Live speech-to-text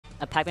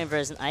A PacMan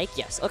versus Ike?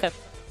 Yes. Okay.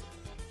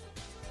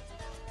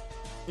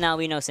 Now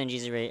we know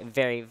Sinji's a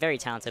very, very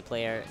talented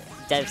player.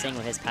 Devastating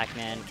with his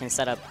PacMan, can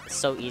set up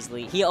so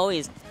easily. He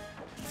always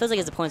feels like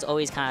his opponents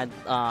always kind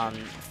of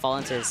fall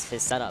into his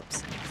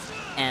setups.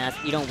 And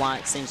you don't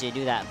want Sinji to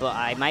do that, but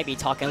I might be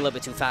talking a little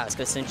bit too fast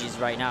because Sinji's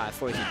right now at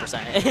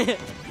 43%.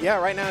 Yeah,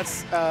 right now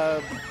it's...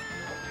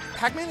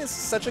 PacMan is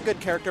such a good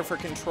character for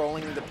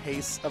controlling the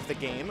pace of the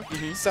game.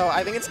 So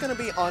I think it's going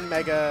to be on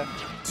Mega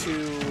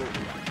to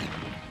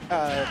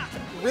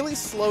really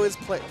slow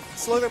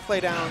their play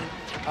down,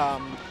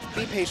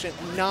 be patient,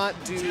 not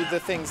do the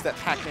things that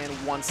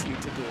PacMan wants you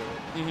to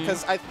do.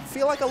 Because I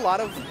feel like a lot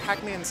of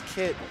PacMan's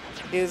kit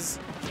is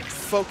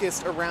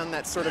focused around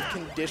that sort of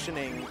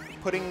conditioning,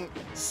 putting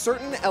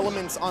certain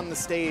elements on the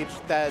stage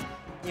that,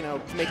 you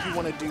know, make you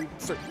want to do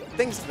certain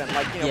things to them,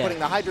 like, you know, putting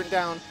the hydrant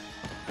down.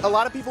 A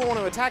lot of people want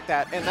to attack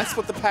that, and that's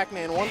what the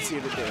PacMan wants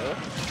you to do.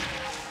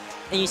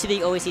 And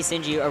you always see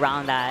Sinji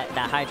around that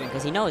hydrant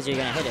because he knows you're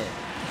going to hit it.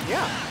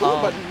 Yeah.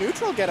 Ooh, but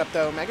neutral get up,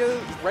 though. Mega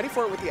is ready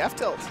for it with the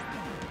F-tilt.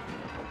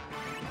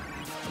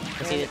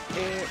 He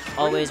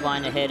always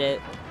wanting to hit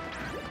it.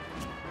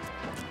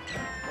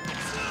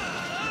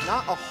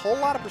 Not a whole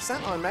lot of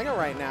percent on Mega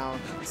right now,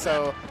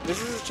 so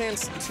this is a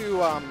chance to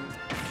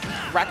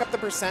rack up the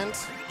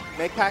percent,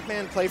 make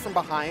PacMan play from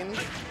behind.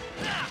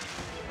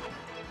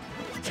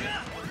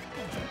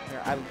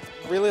 Here, I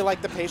really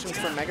like the patience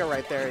from Mega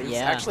right there. He's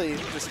actually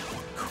just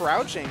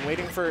crouching,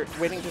 waiting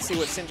to see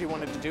what Sinji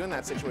wanted to do in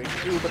that situation.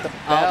 Ooh, but the bell.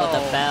 Oh,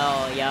 but the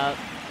bell, yup.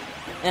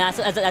 And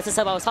that's the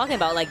stuff I was talking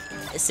about. Like,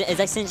 it's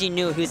like Sinji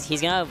knew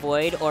he's gonna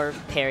avoid or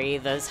parry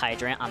this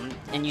hydrant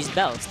and use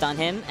bell, stun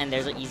him, and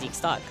there's an easy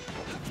stock.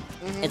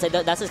 It's like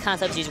that's the kind of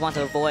stuff you just want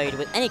to avoid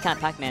with any kind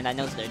of PacMan that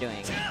knows what they're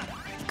doing.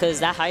 Because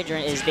that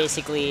hydrant is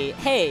basically,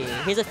 hey,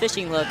 here's a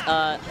fishing hook,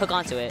 hook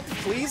onto it.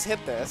 Please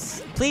hit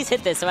this. Please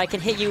hit this so I can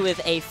hit you with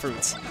a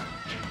fruit.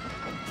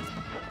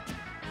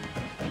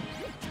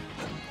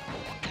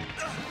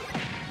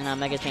 And now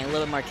Mega's being a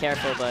little bit more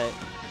careful, but...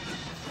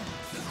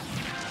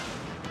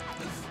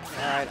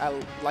 Alright,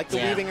 I like the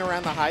weaving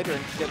around the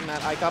hydrant, getting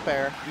that Ike up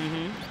air.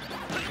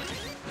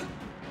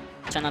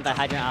 Trying out that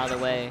hydrant out of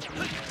the way.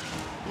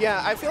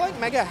 Yeah, I feel like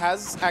Mega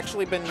has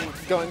actually been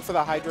going for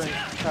the hydrant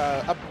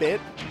a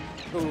bit.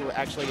 Ooh,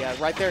 actually, yeah,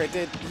 right there,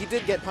 he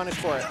did get punished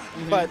for it.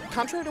 But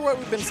contrary to what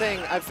we've been saying,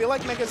 I feel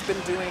like Mega's been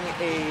doing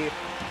a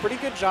pretty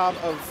good job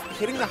of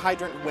hitting the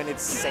hydrant when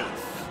it's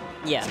safe.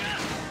 Yeah.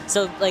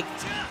 So, like,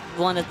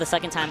 the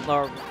second time,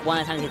 or one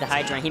of the times he hit the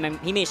hydrant,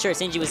 he made sure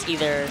Sinji was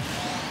either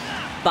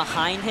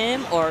behind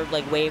him or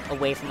like way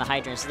away from the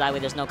hydrant, so that way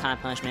there's no kind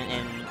of punishment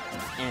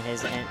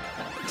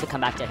to come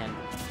back to him.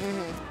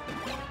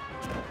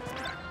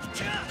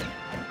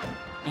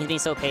 He's being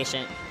so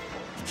patient.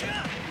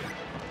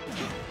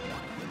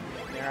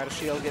 They're out of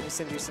shield, getting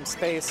Sinji some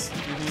space,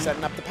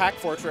 setting up the Pac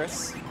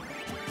Fortress.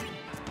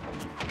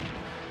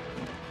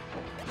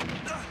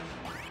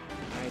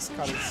 Nice,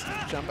 caught his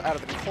jump out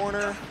of the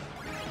corner.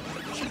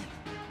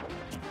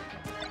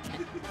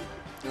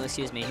 Oh,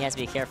 excuse me, he has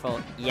to be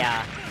careful.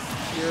 Yeah.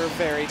 You're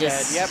very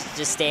dead, yep.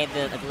 Just stay at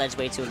the ledge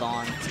way too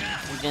long.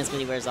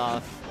 Invincibility wears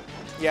off.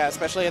 Yeah,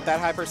 especially at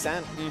that high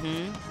percent.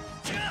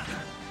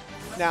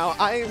 Now,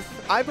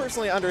 I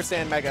personally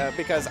understand Mega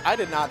because I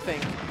did not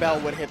think Bell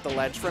would hit the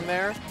ledge from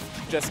there.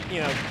 Just,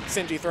 you know,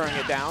 Sinji throwing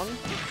it down.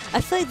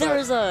 I feel like there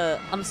was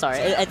I'm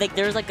sorry, I think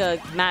there was like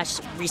a match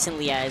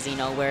recently at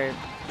Xeno where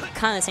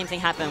kind of the same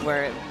thing happened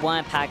where one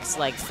of Pac's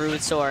like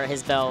fruits or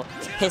his bell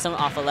hit someone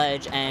off a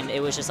ledge, and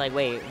it was just like,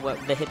 wait, what,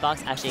 the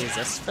hitbox actually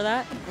exists for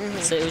that?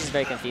 So it was just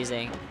very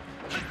confusing.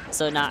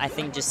 So now I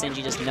think just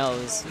Sinji just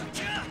knows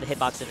the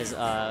hitbox of his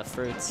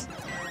fruits.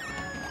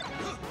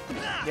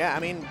 Yeah, I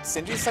mean,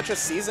 Sinji's such a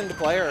seasoned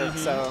player,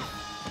 so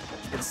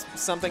it's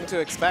something to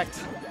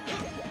expect.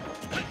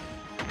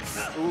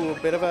 Ooh, a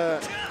bit of a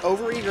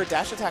overeager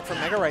dash attack from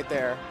Mega right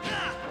there.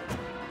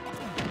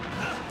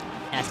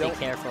 Have to be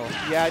careful.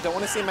 Yeah, I don't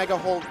want to see Mega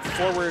hold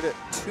forward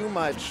too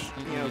much,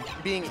 you know,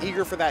 being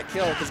eager for that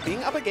kill, because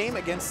being up a game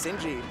against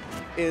Sinji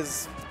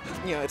is,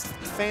 you know, it's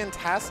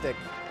fantastic,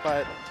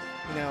 but,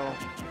 you know,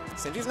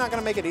 Sinji's not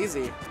going to make it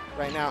easy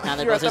right now. Now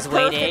they're both just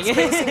waiting.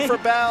 Spacing for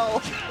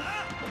Bell.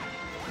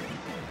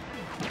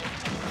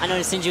 I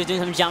noticed Sinji was doing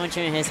some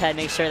geometry in his head,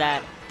 make sure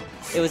that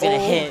it was going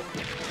to hit.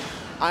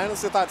 I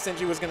honestly thought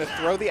Sinji was going to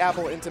throw the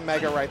apple into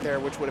Mega right there,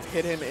 which would have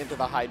hit him into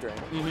the hydrant.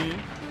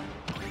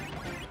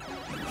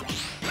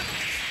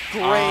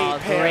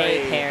 Great parry.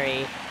 Great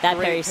parry. That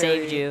parry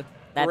saved you.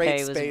 That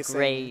parry was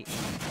great.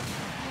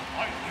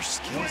 Your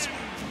skills were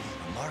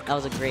remarkable. That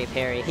was a great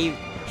parry.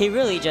 He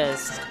really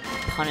just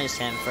punished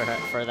him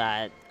for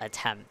that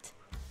attempt.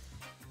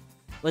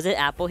 Was it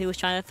apple he was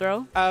trying to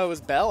throw? It was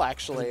Bell,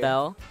 actually. It was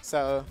Bell?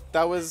 So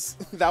that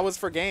was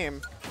for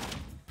game.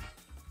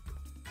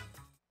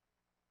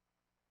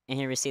 And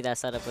here we see that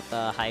setup with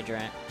the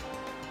hydrant.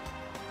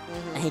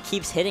 And he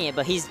keeps hitting it,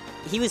 but he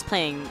was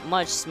playing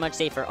much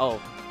safer.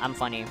 Oh, I'm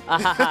funny.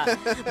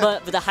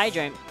 But with the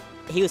hydrant,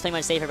 he was playing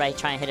much safer by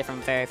trying to hit it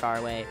from very far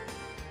away.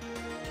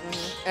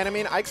 And I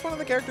mean, Ike's one of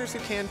the characters who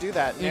can do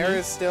that. Nair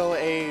is still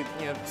a,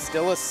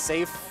 still a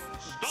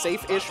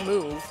safe-ish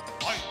move,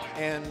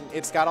 and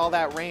it's got all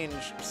that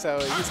range, so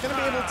he's going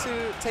to be able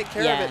to take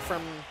care of it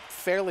from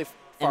fairly far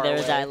And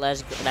there's away.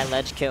 that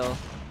ledge kill.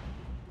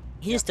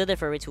 He just stood there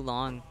for way too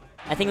long.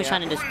 I think he was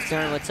trying to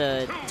discern what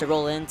to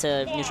roll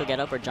into neutral get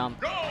up or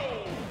jump.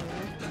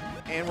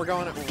 And we're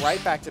going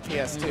right back to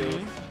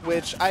PS2,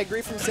 which I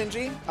agree from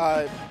Sinji.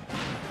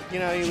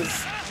 He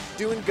was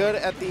doing good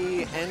at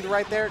the end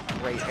right there.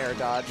 Great air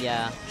dodge.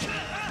 Yeah.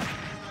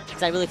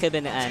 That really could have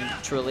been the end,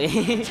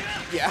 truly.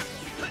 Yeah.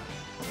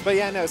 But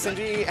yeah, no,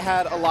 Sinji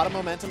had a lot of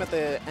momentum at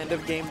the end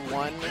of game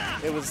 1.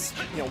 It was,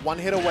 one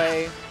hit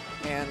away,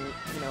 and,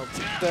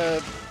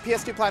 the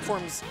PS2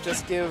 platforms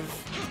just give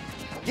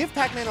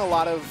PacMan a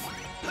lot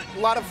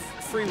of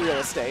free real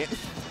estate.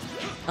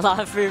 A lot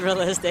of free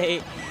real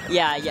estate.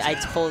 Yeah, I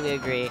totally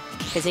agree.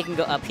 Because he can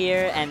go up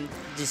here and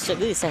just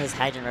really set his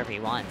hydrant wherever he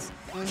wants.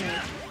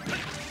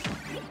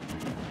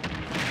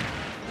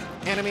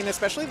 And I mean,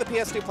 especially the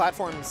PS2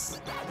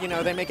 platforms,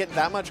 they make it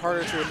that much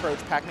harder to approach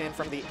PacMan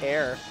from the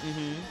air.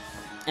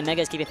 And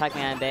Mega's keeping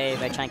PacMan at bay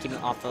by trying to keep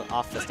him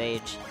off the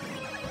stage.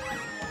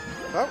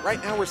 Well,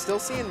 right now we're still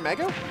seeing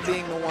Mega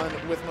being the one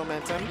with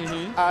momentum.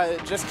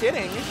 Just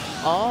kidding.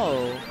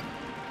 Oh.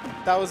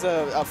 That was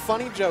a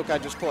funny joke I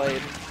just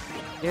played.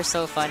 You're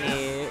so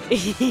funny.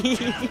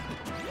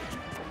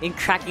 Been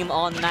cracking him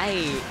all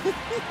night.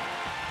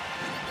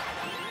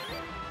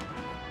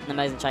 I'm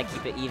gonna try to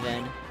keep it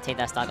even. Take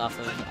that stock off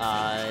of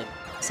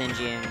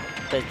Sinji and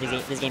put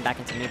this game back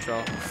into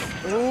neutral.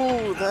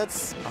 Ooh,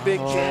 that's big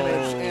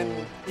damage.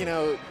 And,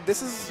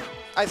 this is,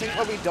 I think,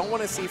 what we don't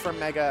want to see from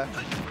Mega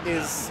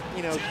is,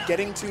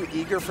 getting too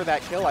eager for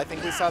that kill. I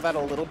think we saw that a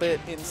little bit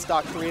in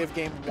stock 3 of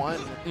game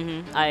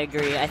 1. I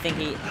agree. I think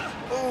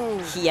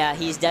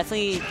he's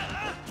definitely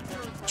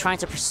trying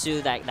to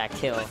pursue that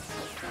kill.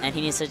 And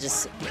he needs to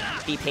just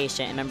be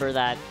patient and remember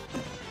that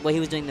what he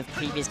was doing in the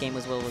previous game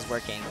was what was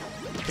working.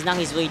 Because now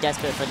he's really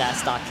desperate for that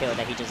stock kill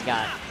that he just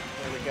got.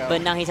 There we go.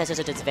 But now he's at such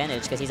a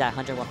disadvantage because he's at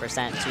 101%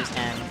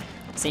 and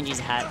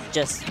Sinji's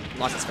just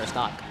lost his first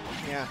stock.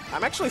 Yeah,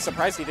 I'm actually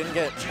surprised he didn't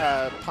get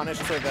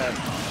punished for the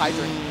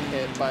hydrant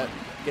hit, but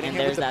getting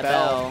hit with the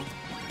bell.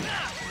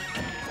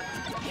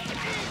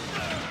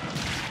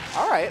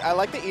 All right, I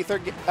like the Ether,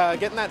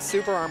 getting that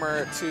super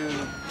armor to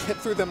get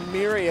through the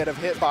myriad of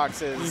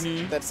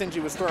hitboxes that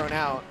Sinji was throwing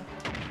out.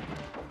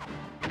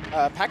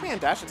 PacMan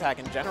dash attack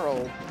in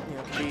general,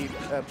 can be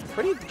a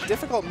pretty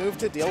difficult move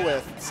to deal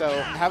with. So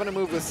having a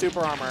move with super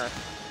armor,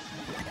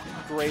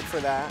 great for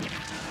that.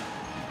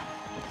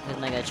 With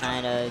Mega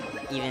trying to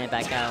even it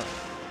back out,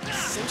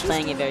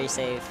 playing it very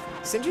safe.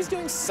 Sinji's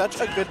doing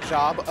such a good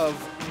job of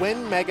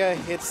when Mega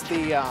hits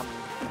the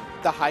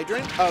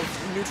hydrant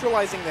of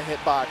neutralizing the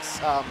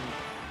hitbox.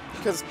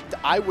 Because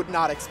I would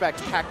not expect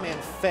PacMan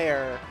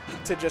fair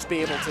to just be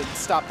able to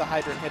stop the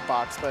hydrant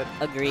hitbox, but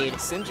agreed.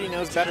 Sinji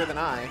knows better than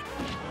I.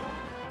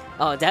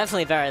 Oh,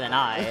 definitely better than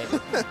I.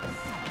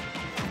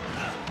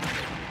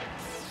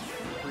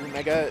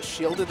 Mega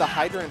shielded the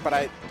hydrant,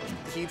 but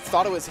he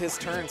thought it was his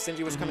turn.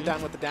 Sinji was coming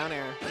down with the down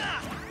air.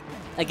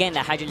 Again,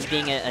 that hydrant is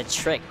being a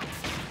trick.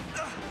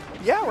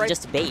 Yeah, right.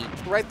 Just bait.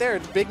 Right there,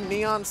 big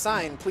neon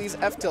sign. Please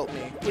F-tilt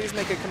me. Please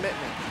make a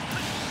commitment.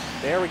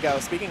 There we go.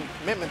 Speaking of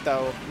commitment,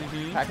 though,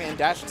 PacMan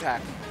dash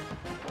attack.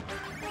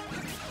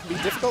 Be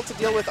difficult to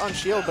deal with on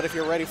shield, but if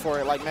you're ready for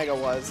it, like Mega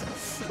was.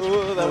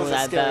 Ooh, that was a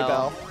scary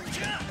bell.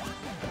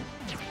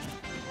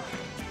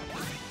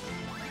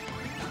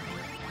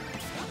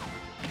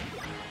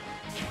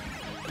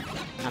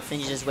 Now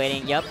Sinji's just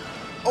waiting. Yep.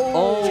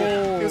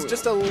 Oh, it was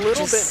just a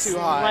little bit too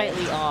high.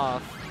 Slightly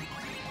off.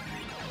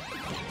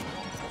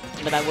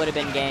 But that would have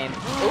been game.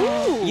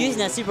 Ooh. Using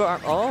that super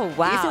arm. Oh,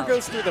 wow. Ether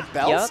goes through the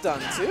bell stun,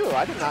 too.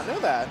 I did not know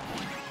that.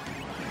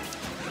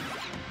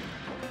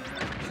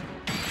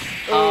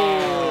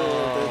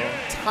 Oh.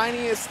 The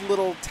tiniest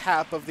little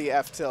tap of the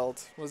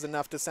F-tilt was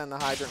enough to send the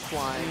hydrant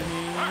flying.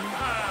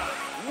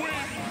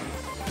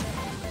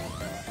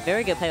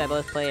 Very good play by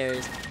both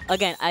players.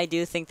 Again, I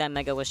do think that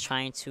Mega was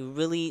trying to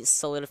really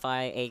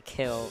solidify a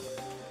kill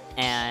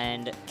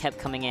and kept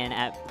coming in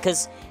at...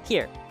 Because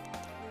here,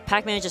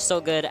 PacMan is just so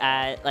good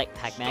at... Like,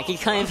 PacMan, I keep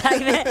calling him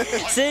PacMan.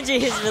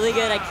 Sinji is really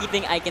good at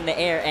keeping Ike in the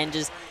air and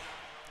just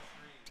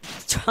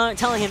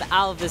telling him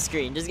out of the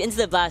screen. Just into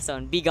the blast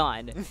zone. Be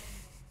gone.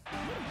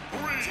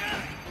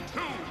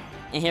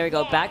 And here we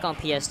go, back on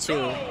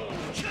PS2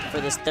 for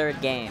this third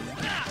game.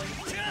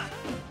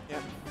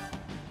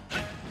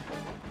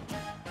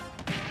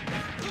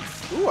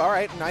 Ooh, all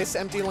right, nice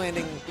empty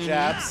landing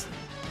jabs.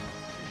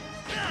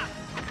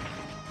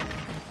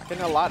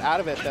 Getting a lot out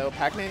of it, though.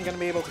 PacMan gonna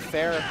be able to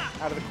fare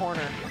out of the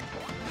corner.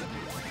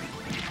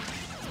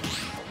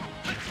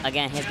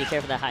 Again, he has to be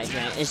careful of that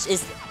hydrant. It's a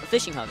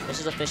fishing hook. It's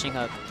just a fishing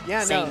hook.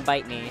 Yeah, saying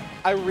bite me.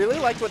 I really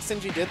liked what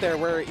Sinji did there,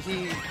 where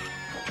he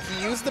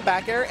used the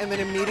back air and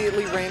then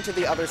immediately ran to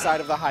the other side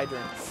of the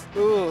hydrant.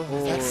 Ooh,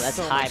 that's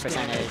so high much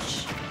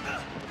percentage.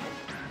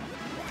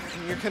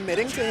 And you're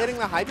committing to hitting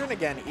the hydrant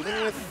again, even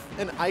with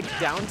an Ike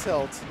down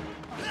tilt.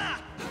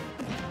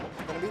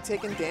 Gonna really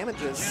taking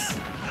damages.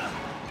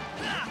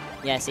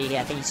 Yeah, see,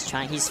 I think he's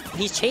trying.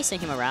 He's chasing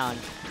him around,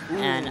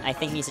 and I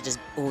think he needs to just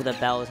the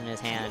bell's in his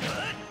hand.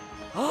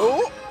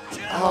 Oh!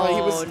 Oh,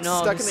 he was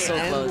no, stuck in the so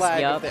end close. lag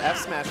Yep. of the F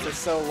smash for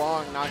so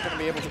long, not going to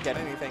be able to get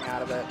anything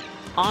out of it.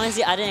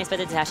 Honestly, I didn't expect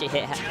it to actually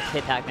hit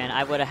PacMan.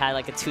 I would have had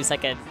like a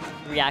 2-second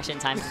reaction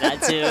time to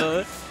that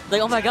too.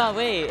 Like, oh my god,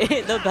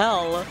 wait, the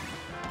bell.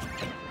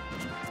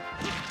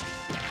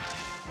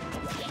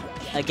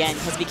 Again,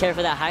 has to be careful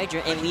of that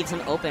hydrant. It leaves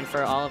him open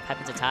for all of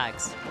PacMan's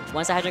attacks.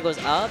 Once the hydrant goes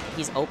up,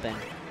 he's open.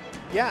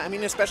 Yeah, I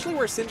mean, especially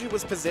where Sinji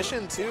was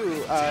positioned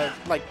too,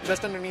 like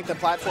just underneath the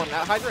platform.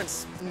 That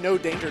hydrant's no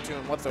danger to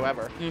him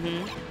whatsoever.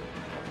 Mm-hmm.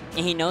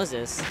 And he knows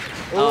this.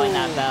 Oh, and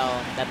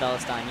that bell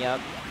is done. Yup.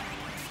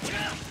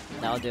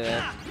 That'll do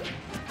it.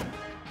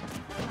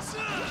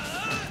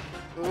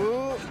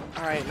 Ooh,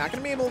 all right, not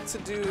gonna be able to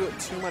do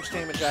too much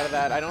damage out of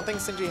that. I don't think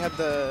Sinji had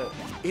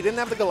he didn't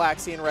have the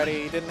Galaxian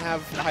ready, he didn't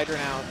have the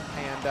Hydrant out,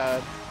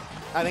 and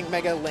I think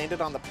Mega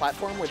landed on the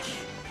platform, which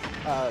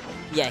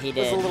yeah, he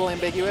did. was a little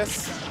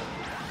ambiguous.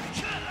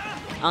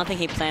 I don't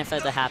think he planned for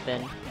it to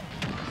happen. Ooh,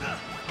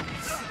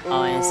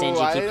 Oh, and Sinji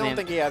I keeping don't him.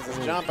 think he has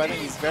his jump. I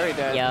think he's very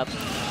dead. Yep.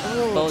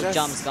 Ooh, Both just-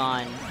 jumps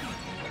gone.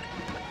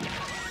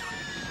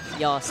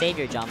 Y'all, save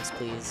your jumps,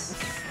 please.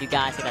 You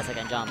gotta take that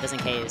second jump, just in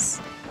case.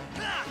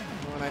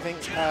 And I think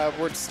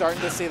we're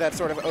starting to see that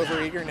sort of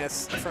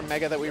overeagerness from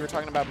Mega that we were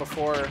talking about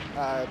before,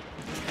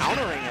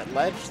 countering at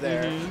ledge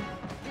there.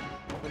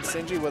 When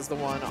Sinji was the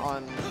one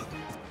on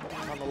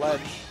the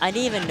ledge. I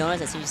didn't even notice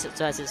that Sinji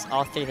still has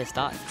all 3 of his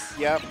stocks.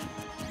 Yep.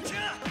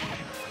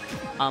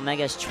 Oh,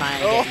 Mega's trying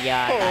to get,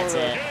 yeah, that's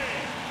it.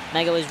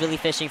 Mega was really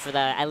fishing for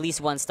that at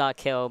least 1 stock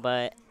kill,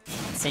 but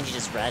Sinji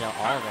just read all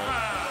of it.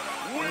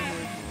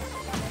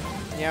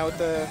 Yeah, with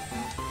the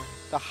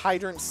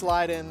hydrant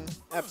slide in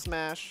F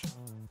smash.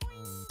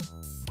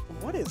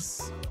 What is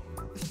this?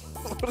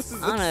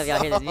 I don't know if y'all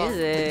hear this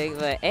music,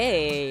 but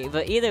hey,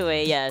 but either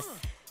way, yes.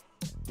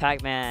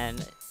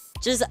 PacMan,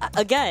 just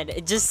again,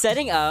 just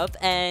setting up,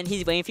 and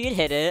he's waiting for you to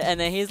hit it, and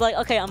then he's like,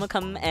 okay, I'm gonna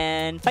come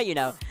and fight you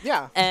now.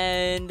 Yeah.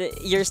 And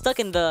you're stuck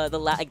in the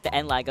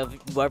end lag of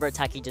whatever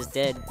attack he just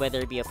did, whether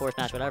it be a force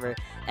smash, whatever.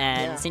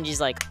 And Sinji's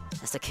like,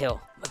 that's a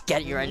kill. I'll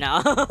get you right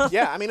now.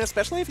 Yeah, I mean,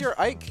 especially if you're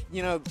Ike,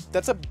 you know,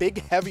 that's a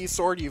big, heavy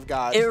sword you've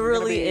got. It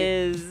really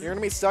is. You're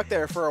gonna be stuck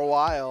there for a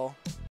while.